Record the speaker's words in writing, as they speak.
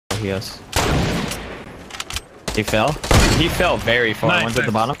he is. He fell. He fell very far. Nice, One's at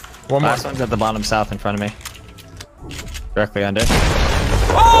the bottom. One more. Last one's at the bottom south in front of me. Directly under.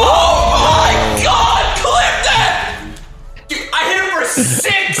 Oh my god! Clip that! Dude, I hit him for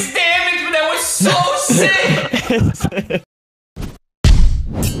 6 damage, but that was so sick!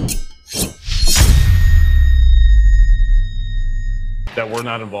 That we're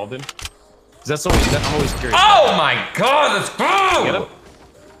not involved in? Is that so? I'm always curious. Oh my god, let's Get go! him.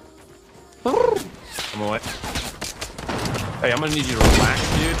 I'm away. Hey, I'm gonna need you to relax,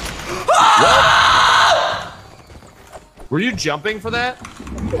 dude. Ah! Were you jumping for that?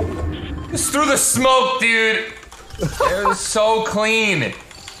 It's through the smoke, dude. It was so clean.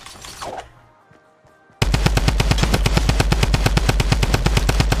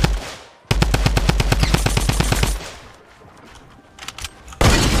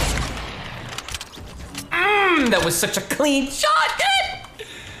 That was such a clean shot, dude.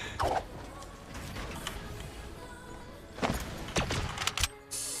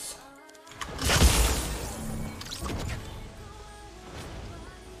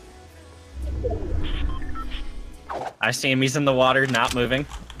 I see him. He's in the water, not moving.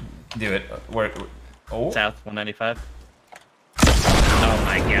 Do it. Where? Oh. South 195. Oh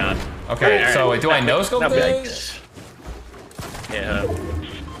my god. Okay, All so right. do I no scope That'd be this? Yeah.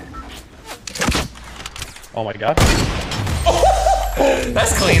 Oh my god.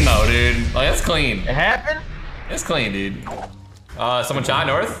 That's clean though, dude. Like that's clean. It happened? It's clean, dude. Someone shot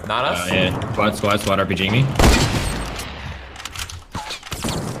north, not us. Yeah. Squad RPG me.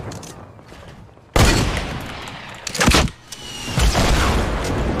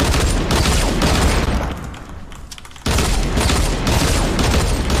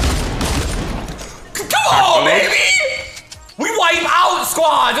 Come on, baby! We wipe out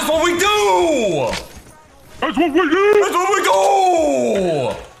squad. That's what we do. That's what we do! That's what we do.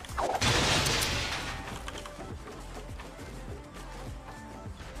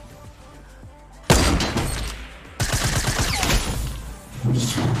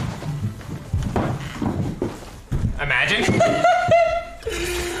 Imagine.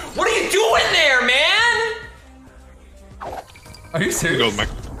 What are you doing there, man? Are you serious?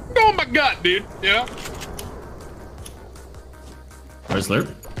 Oh my god, dude. Yeah. Where's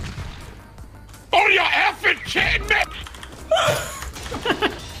Slurp? Oh, you effing kidding me?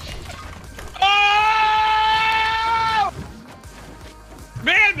 Oh!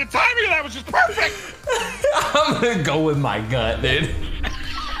 Man, the timing of that was just perfect. I'm gonna go with my gut, dude.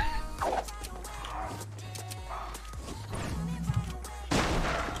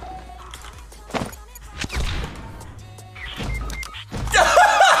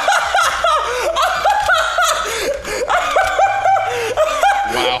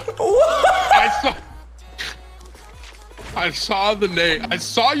 I saw the name. I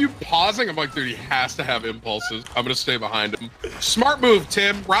saw you pausing. I'm like, dude, he has to have impulses. I'm gonna stay behind him. Smart move,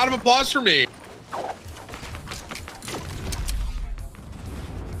 Tim. Round of applause for me.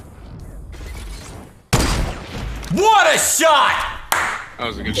 What a shot! That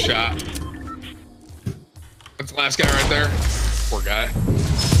was a good shot. That's the last guy right there. Poor guy.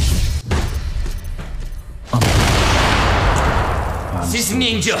 This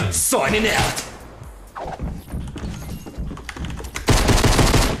ninja signing out.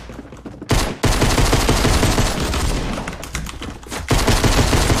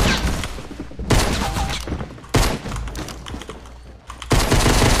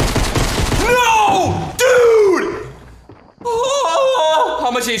 No! Dude! Oh,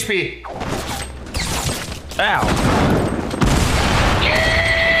 how much HP? Ow.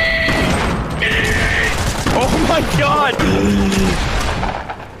 Oh my god!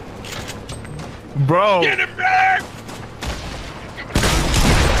 Bro. Get him back!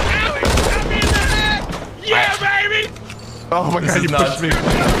 Yeah, baby! Oh my god, you pushed me.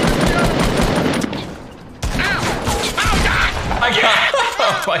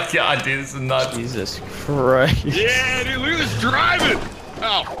 Oh my god, dude, this is nuts. Jesus Christ. Yeah, dude, look at this driving!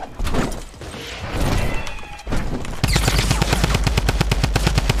 Oh.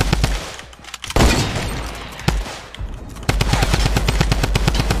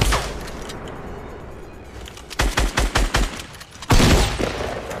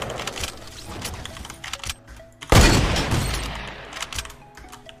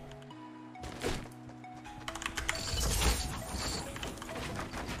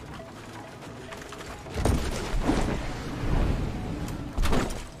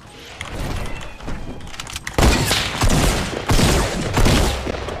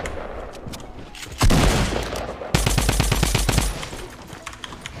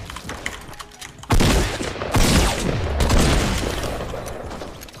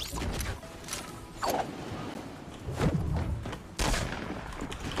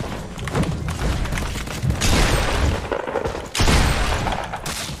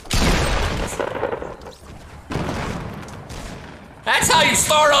 That's how you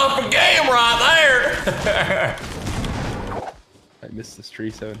start off a game right there. I missed this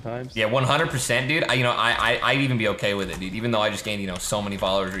tree 7 times. Yeah, 100%, dude. I'd even be okay with it, dude. Even though I just gained, so many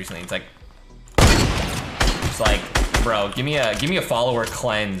followers recently. It's like, bro, give me a follower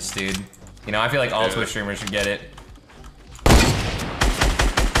cleanse, dude. I feel like all Twitch streamers should get it.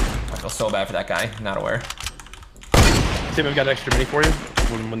 I feel so bad for that guy. Not aware. Tim, I've got an extra mini for you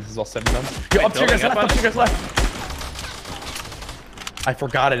when this is all said and done. Yo, up to you guys left, up to you guys left. I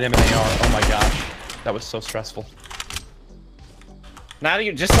forgot it, M&AR. Oh my gosh. That was so stressful. Not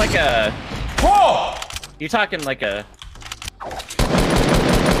even just like a. Oh! You're talking like a.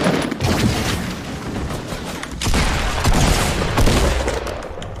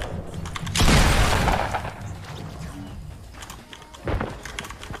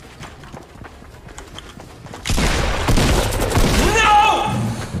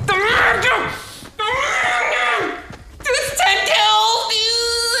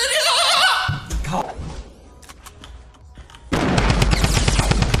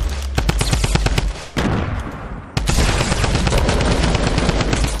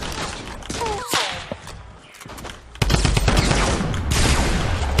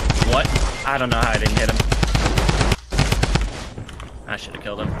 What? I don't know how I didn't hit him. I should have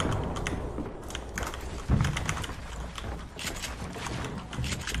killed him.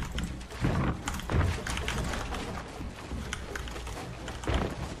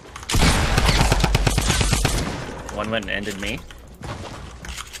 One went and ended me.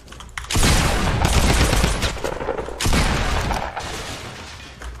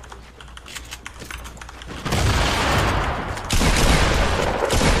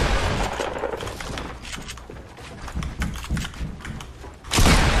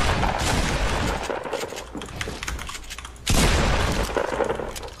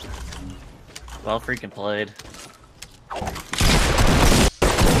 Well freaking played.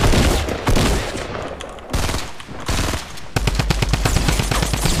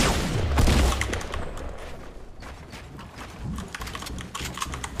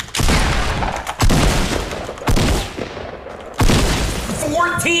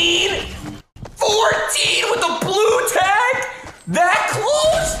 With the blue tag? That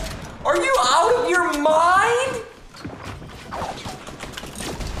close? Are you out of your mind?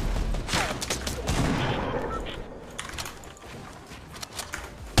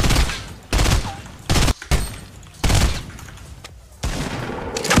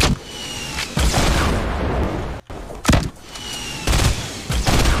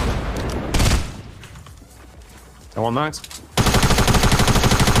 I want max.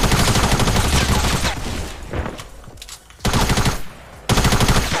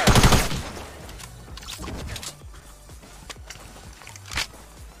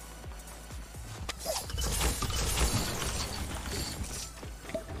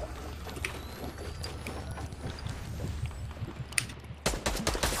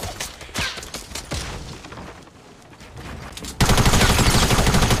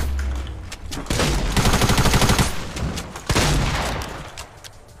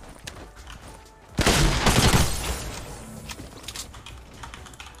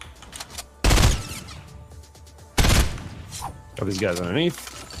 Oh, these guys underneath.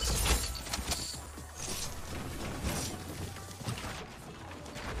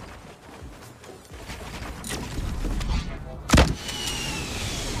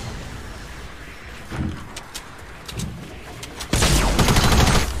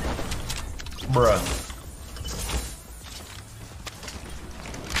 Bruh.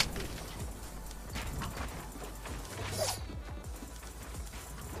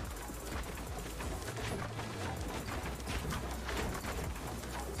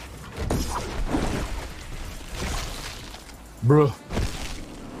 Bruh.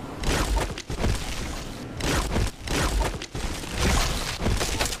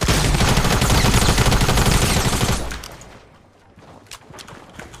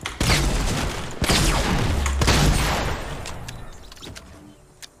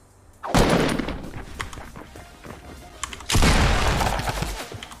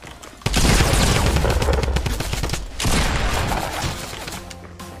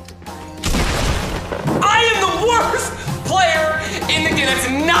 In the game, that's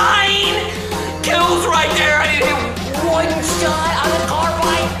 9 kills right there. I didn't hit one shot on the